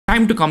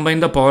Time to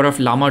combine the power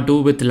of Llama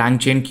 2 with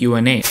LangChain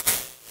Q&A.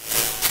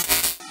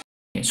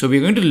 So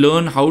we're going to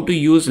learn how to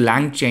use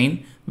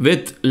LangChain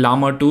with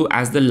Llama 2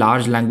 as the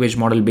large language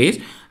model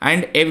base,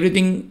 and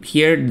everything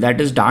here that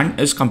is done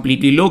is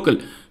completely local.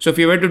 So if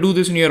you were to do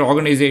this in your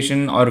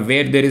organization or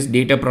where there is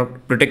data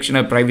protection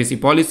or privacy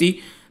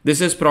policy, this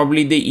is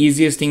probably the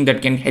easiest thing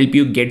that can help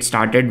you get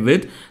started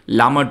with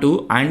Llama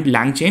 2 and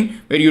LangChain,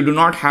 where you do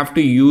not have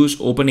to use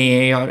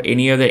OpenAI or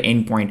any other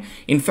endpoint.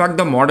 In fact,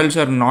 the models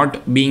are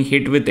not being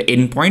hit with the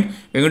endpoint.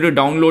 We're going to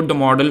download the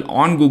model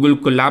on Google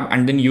Colab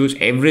and then use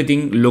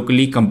everything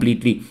locally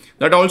completely.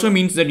 That also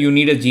means that you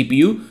need a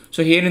GPU.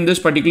 So here in this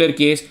particular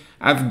case,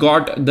 I've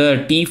got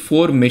the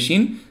T4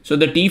 machine. So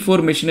the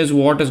T4 machine is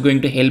what is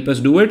going to help us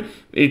do it.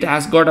 It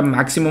has got a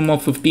maximum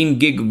of 15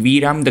 gig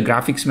VRAM, the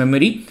graphics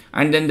memory,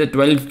 and then the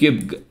 12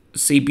 gig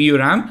CPU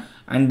RAM.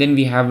 And then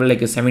we have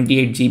like a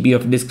 78 GB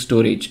of disk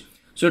storage.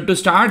 So to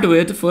start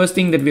with, first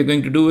thing that we're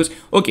going to do is,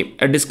 okay,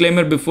 a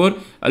disclaimer before,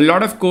 a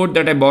lot of code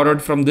that I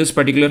borrowed from this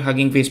particular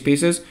Hugging Face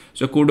Spaces.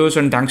 So kudos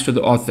and thanks to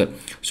the author.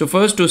 So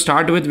first, to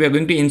start with, we're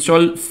going to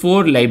install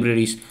 4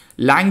 libraries.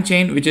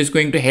 LangChain, which is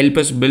going to help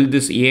us build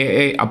this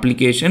AI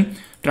application.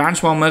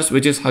 Transformers,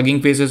 which is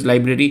Hugging Face's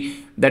library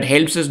that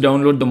helps us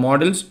download the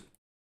models.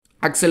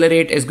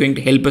 Accelerate is going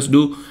to help us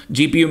do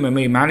GPU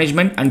memory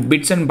management, and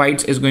Bits and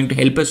Bytes is going to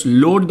help us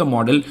load the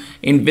model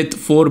in with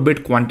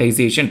 4-bit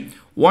quantization.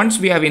 Once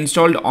we have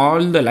installed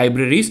all the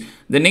libraries,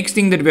 the next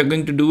thing that we're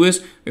going to do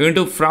is we're going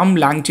to, from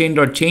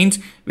langchain.chains,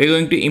 we're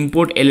going to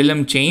import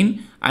LLM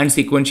chain and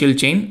sequential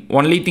chain.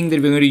 Only thing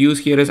that we're going to use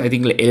here is, I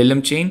think,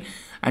 LLM chain.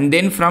 And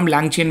then from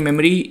LangChain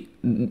memory,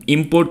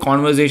 import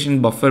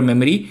conversation buffer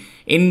memory.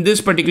 In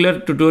this particular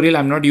tutorial,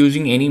 I'm not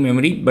using any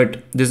memory,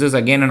 but this is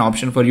again an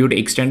option for you to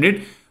extend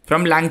it.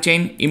 From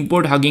LangChain,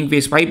 import Hugging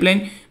Face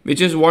pipeline,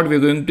 which is what we're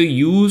going to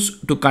use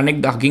to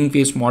connect the Hugging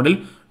Face model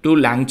to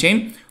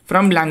LangChain.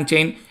 From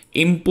LangChain,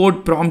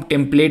 import prompt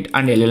template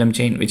and LLM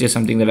chain, which is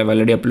something that I've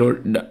already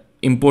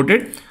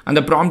imported. And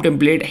the prompt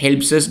template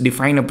helps us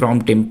define a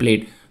prompt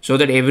template, so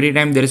that every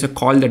time there is a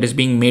call that is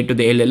being made to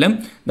the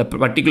LLM, the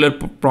particular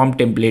prompt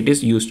template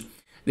is used.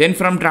 Then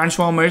from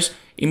transformers,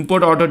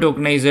 import auto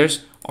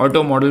tokenizers,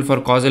 auto model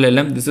for causal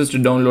LM. This is to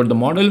download the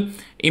model.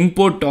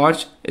 Import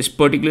torch is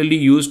particularly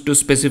used to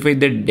specify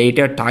the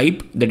data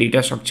type, the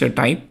data structure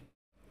type.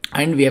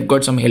 And we have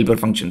got some helper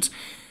functions.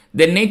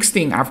 The next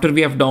thing, after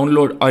we have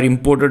downloaded or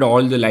imported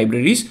all the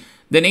libraries,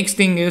 the next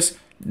thing is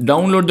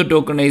download the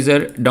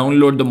tokenizer,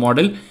 download the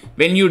model.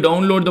 When you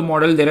download the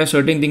model, there are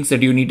certain things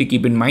that you need to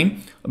keep in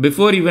mind.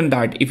 Before even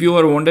that, if you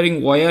are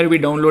wondering why are we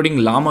downloading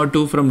Llama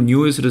 2 from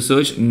newest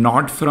research,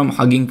 not from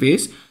Hugging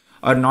Face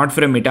or not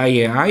from Meta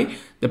AI,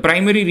 the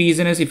primary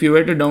reason is if you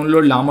were to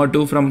download Llama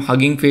 2 from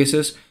Hugging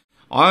Faces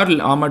or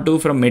Llama 2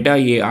 from Meta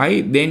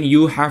AI, then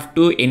you have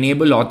to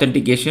enable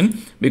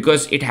authentication,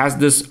 because it has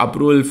this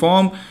approval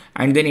form,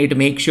 and then it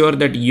makes sure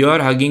that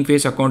your Hugging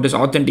Face account is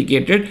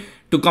authenticated.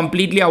 To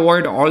completely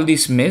avoid all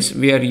this mess,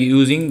 we are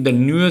using the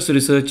newest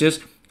research's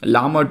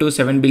Llama 2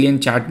 7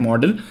 billion chat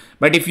model.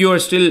 But if you are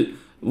still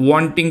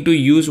wanting to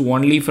use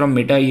only from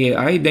Meta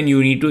AI, then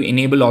you need to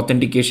enable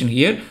authentication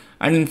here.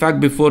 And in fact,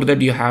 before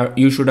that,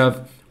 you should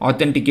have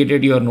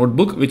authenticated your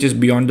notebook, which is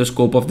beyond the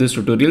scope of this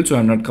tutorial, so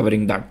I'm not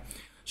covering that.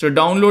 So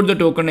download the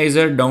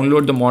tokenizer,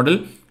 download the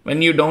model.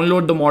 When you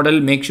download the model,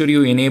 make sure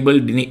you enable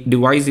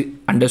device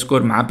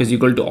underscore map is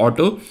equal to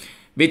auto,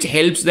 which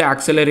helps the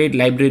accelerate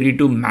library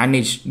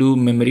to do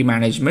memory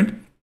management.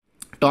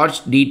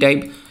 Torch D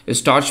type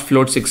is torch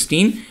float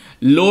 16.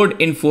 Load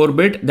in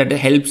 4-bit, that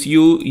helps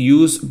you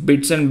use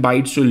bits and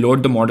bytes to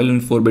load the model in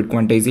 4-bit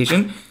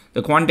quantization.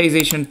 The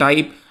quantization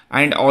type,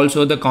 and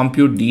also the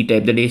compute D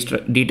type, the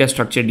data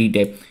structure D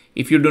type.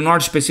 If you do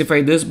not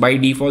specify this, by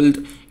default,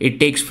 it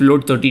takes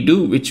float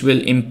 32, which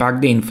will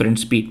impact the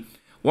inference speed.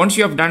 Once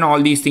you have done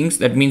all these things,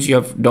 that means you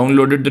have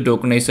downloaded the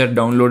tokenizer,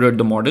 downloaded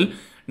the model.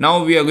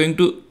 Now we are going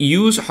to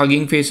use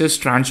Hugging Face's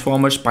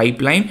transformers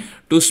pipeline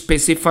to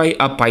specify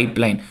a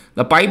pipeline.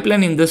 The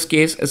pipeline in this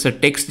case is a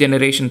text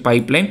generation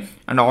pipeline,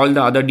 and all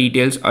the other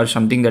details are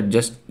something that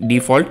just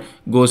default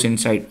goes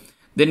inside.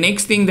 The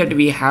next thing that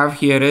we have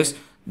here is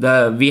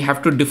we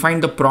have to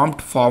define the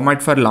prompt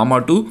format for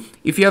Llama 2.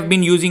 If you have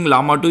been using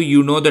Llama 2,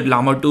 you know that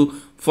Llama 2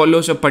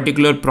 follows a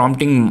particular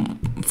prompting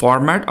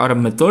format or a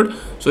method.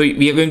 So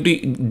we are going to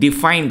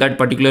define that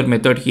particular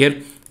method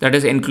here, that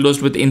is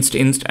enclosed with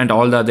inst and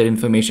all the other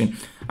information.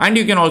 And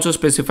you can also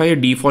specify a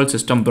default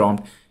system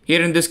prompt.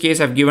 Here in this case,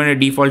 I've given a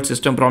default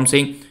system prompt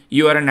saying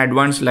you are an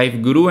advanced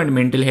life guru and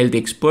mental health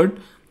expert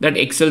that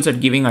excels at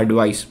giving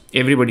advice.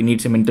 Everybody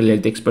needs a mental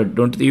health expert,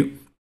 don't you?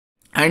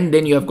 And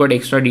then you have got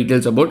extra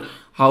details about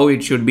how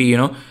it should be,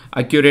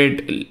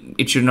 accurate.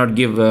 It should not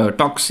give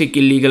toxic,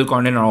 illegal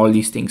content, or all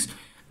these things.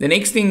 The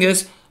next thing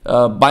is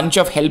a bunch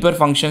of helper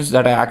functions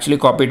that I actually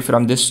copied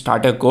from this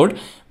starter code,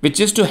 which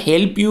is to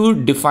help you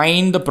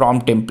define the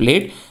prompt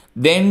template.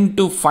 Then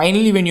to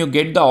finally, when you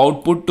get the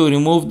output, to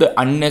remove the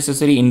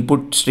unnecessary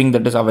input string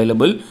that is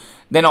available.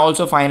 Then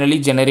also finally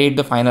generate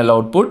the final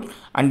output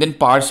and then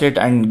parse it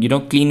and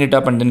clean it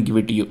up and then give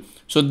it to you.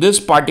 So this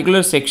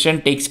particular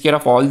section takes care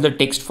of all the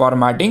text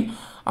formatting,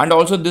 and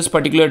also this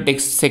particular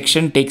text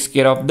section takes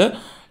care of the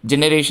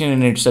generation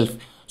in itself.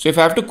 So if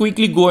I have to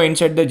quickly go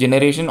inside the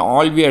generation,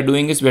 all we are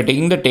doing is we are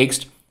taking the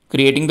text,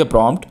 creating the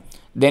prompt,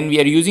 then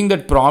we are using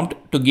that prompt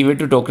to give it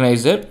to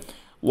tokenizer.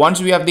 Once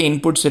we have the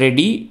inputs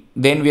ready,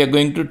 then we are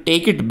going to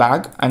take it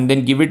back and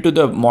then give it to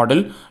the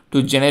model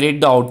to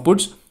generate the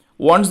outputs.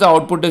 Once the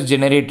output is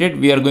generated,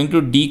 we are going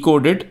to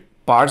decode it,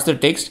 parse the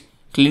text,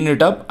 clean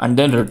it up, and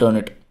then return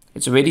it.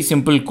 It's a very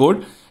simple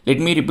code. Let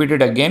me repeat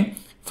it again.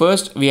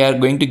 First, we are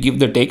going to give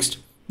the text.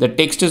 The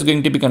text is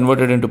going to be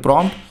converted into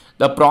prompt.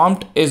 The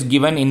prompt is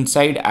given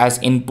inside as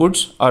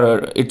inputs,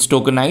 or it's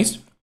tokenized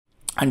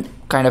and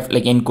kind of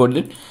like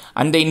encoded.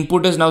 And the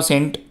input is now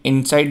sent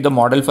inside the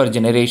model for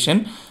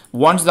generation.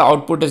 Once the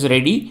output is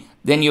ready,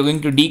 then you're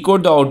going to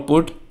decode the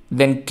output,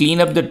 then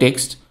clean up the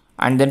text,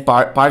 and then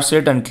parse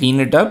it and clean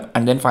it up,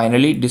 and then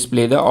finally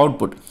display the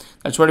output.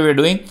 That's what we're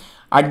doing.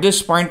 At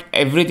this point,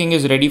 everything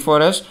is ready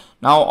for us.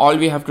 Now all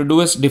we have to do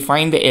is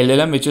define the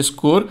LLM, which is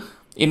core.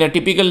 In a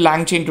typical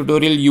LangChain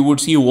tutorial, you would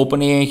see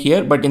OpenAI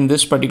here, but in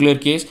this particular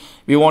case,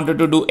 we wanted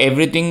to do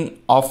everything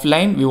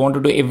offline. We want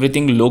to do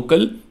everything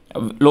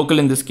local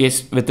in this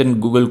case within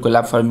Google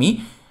Colab for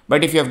me.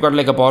 But if you have got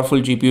like a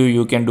powerful GPU,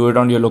 you can do it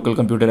on your local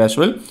computer as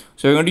well.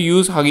 So we're going to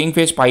use Hugging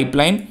Face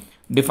pipeline,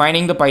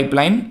 defining the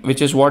pipeline,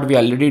 which is what we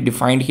already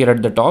defined here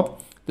at the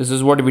top. This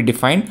is what we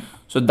defined.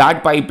 So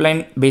that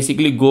pipeline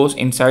basically goes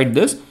inside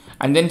this,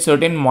 and then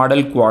certain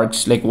model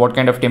quarks, like what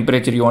kind of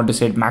temperature you want to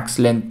set, max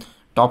length,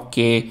 top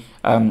K,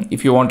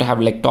 if you want to have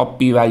like top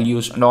P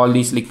values, and all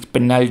these like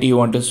penalty you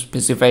want to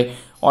specify,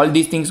 all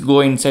these things go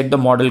inside the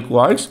model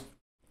quarks.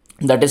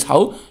 That is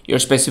how you're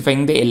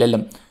specifying the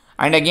LLM.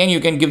 And again, you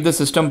can give the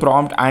system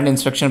prompt and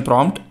instruction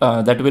prompt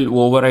that will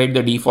override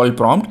the default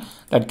prompt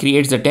that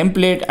creates the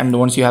template. And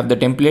once you have the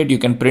template, you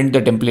can print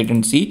the template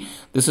and see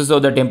this is how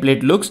the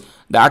template looks.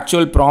 The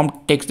actual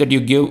prompt text that you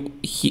give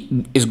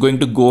is going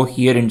to go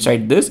here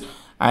inside this,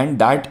 and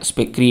that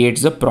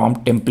creates the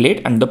prompt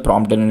template and the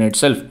prompt in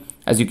itself.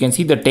 As you can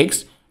see, the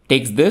text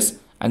takes this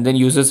and then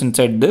uses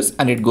inside this,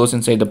 and it goes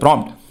inside the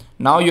prompt.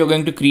 Now you're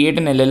going to create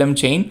an LLM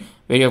chain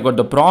where you've got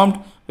the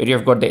prompt, where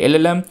you've got the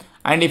LLM.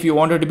 And if you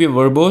want it to be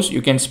verbose,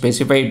 you can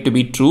specify it to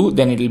be true,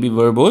 then it will be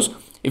verbose.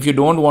 If you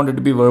don't want it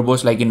to be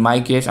verbose, like in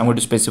my case, I'm going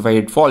to specify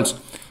it false.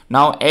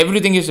 Now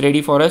everything is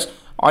ready for us.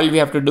 All we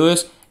have to do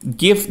is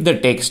give the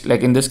text.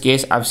 Like in this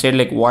case, I've said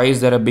like, why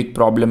is there a big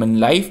problem in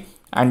life?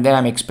 And then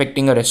I'm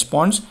expecting a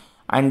response.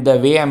 And the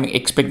way I'm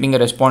expecting a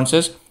response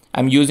is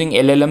I'm using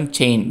LLM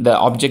chain, the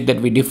object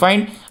that we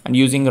defined, and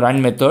using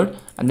run method,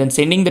 and then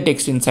sending the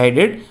text inside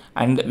it.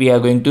 And we are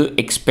going to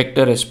expect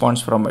a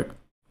response from it.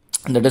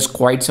 And that is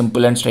quite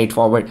simple and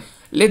straightforward.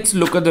 Let's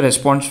look at the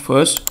response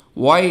first.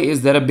 Why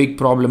is there a big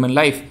problem in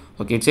life?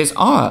 Okay, it says,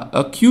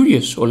 a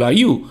curious soul are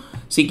you,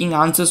 seeking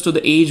answers to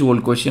the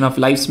age-old question of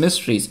life's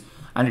mysteries.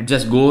 And it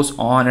just goes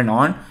on and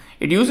on.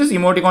 It uses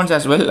emoticons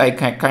as well, I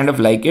kind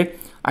of like it.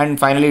 And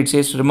finally it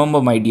says,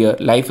 remember my dear,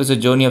 life is a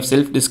journey of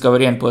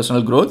self-discovery and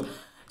personal growth.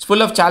 It's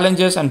full of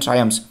challenges and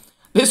triumphs.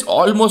 This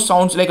almost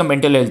sounds like a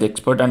mental health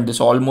expert, and this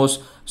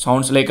almost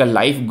sounds like a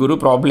life guru.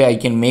 Probably I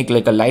can make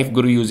like a life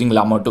guru using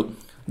Llama 2.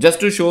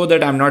 Just to show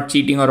that I'm not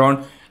cheating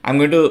around, I'm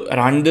going to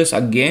run this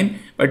again,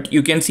 but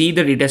you can see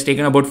that it has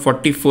taken about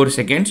 44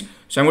 seconds.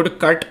 So I'm going to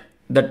cut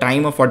the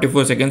time of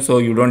 44 seconds so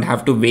you don't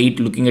have to wait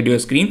looking at your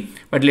screen.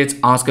 But let's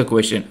ask a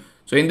question.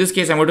 So in this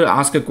case, I'm going to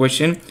ask a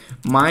question.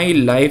 My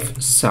life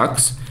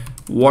sucks.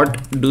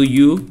 What do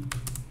you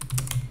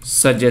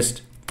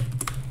suggest?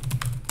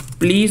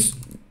 Please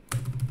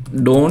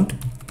don't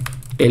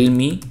tell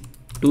me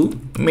to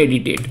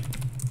meditate.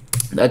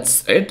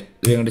 That's it.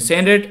 We're going to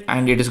send it,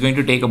 and it is going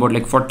to take about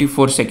like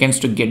 44 seconds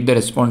to get the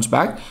response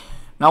back.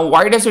 Now,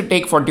 why does it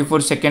take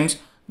 44 seconds?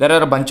 There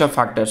are a bunch of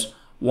factors.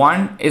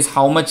 One is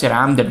how much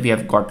RAM that we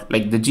have got.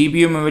 Like the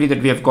GPU memory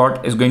that we have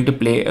got is going to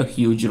play a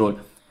huge role.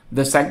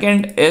 The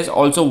second is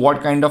also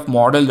what kind of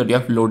model that you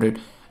have loaded.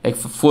 Like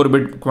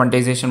 4-bit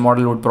quantization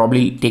model would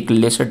probably take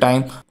lesser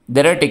time.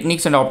 There are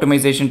techniques and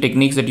optimization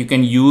techniques that you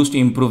can use to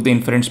improve the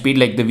inference speed,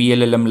 like the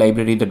VLLM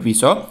library that we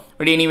saw.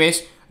 But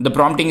anyways, the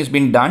prompting has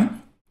been done.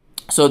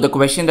 So the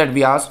question that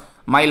we asked,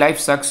 my life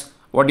sucks,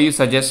 what do you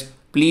suggest?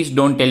 Please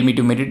don't tell me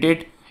to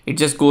meditate. It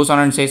just goes on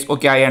and says,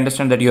 okay, I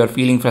understand that you are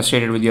feeling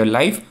frustrated with your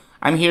life.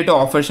 I'm here to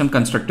offer some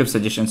constructive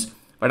suggestions.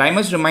 But I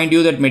must remind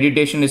you that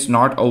meditation is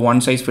not a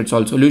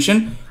one-size-fits-all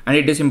solution, and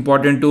it is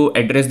important to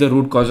address the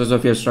root causes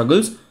of your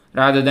struggles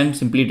rather than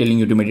simply telling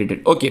you to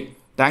meditate. Okay,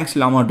 thanks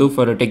Llama 2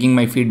 for taking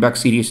my feedback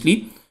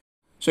seriously.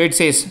 So it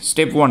says,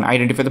 step 1,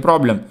 identify the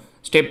problem.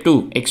 Step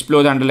 2,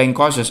 explore the underlying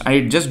causes. And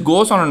it just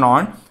goes on and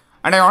on.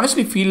 And I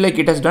honestly feel like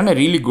it has done a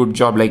really good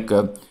job. Like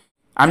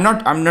I'm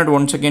not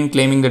once again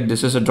claiming that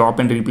this is a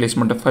drop-in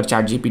replacement for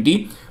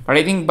ChatGPT, but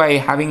I think by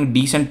having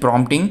decent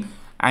prompting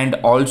and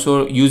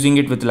also using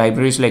it with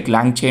libraries like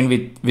LangChain,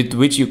 with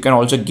which you can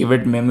also give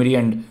it memory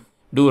and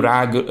do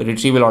RAG,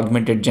 retrieval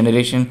augmented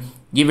generation,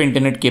 give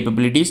internet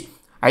capabilities.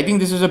 I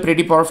think this is a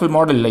pretty powerful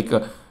model. Like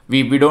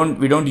we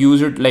don't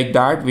use it like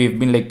that. We've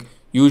been like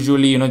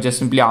usually, just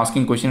simply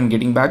asking question and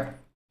getting back.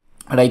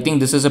 And I think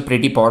this is a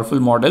pretty powerful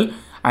model,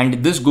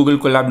 and this Google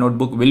Colab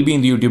notebook will be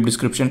in the YouTube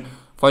description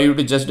for you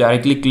to just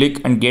directly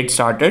click and get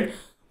started.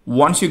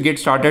 Once you get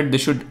started,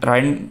 this should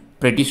run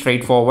pretty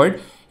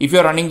straightforward. If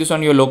you're running this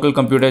on your local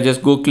computer,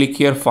 just go click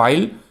here,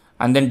 file,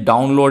 and then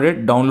download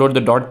it. Download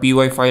the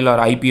 .py file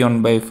or IP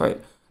on by file,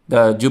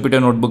 the Jupyter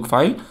notebook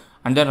file,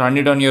 and then run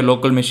it on your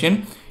local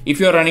machine. If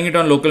you're running it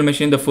on local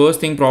machine, the first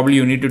thing probably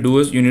you need to do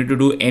is you need to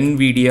do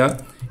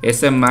NVIDIA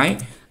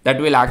SMI. That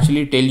will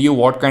actually tell you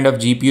what kind of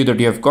GPU that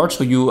you have got,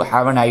 so you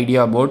have an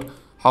idea about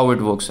how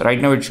it works.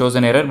 Right now it shows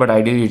an error, but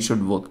ideally it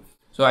should work.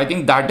 So I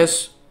think that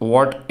is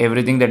what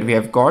everything that we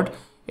have got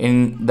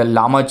in the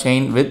Llama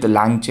chain with the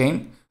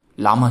LangChain.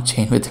 Llama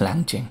chain with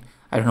LangChain.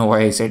 I don't know why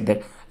I said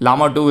that.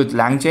 Llama 2 with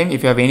LangChain.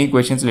 If you have any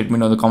questions, let me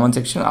know in the comment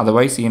section.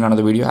 Otherwise, see you in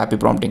another video. Happy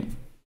prompting.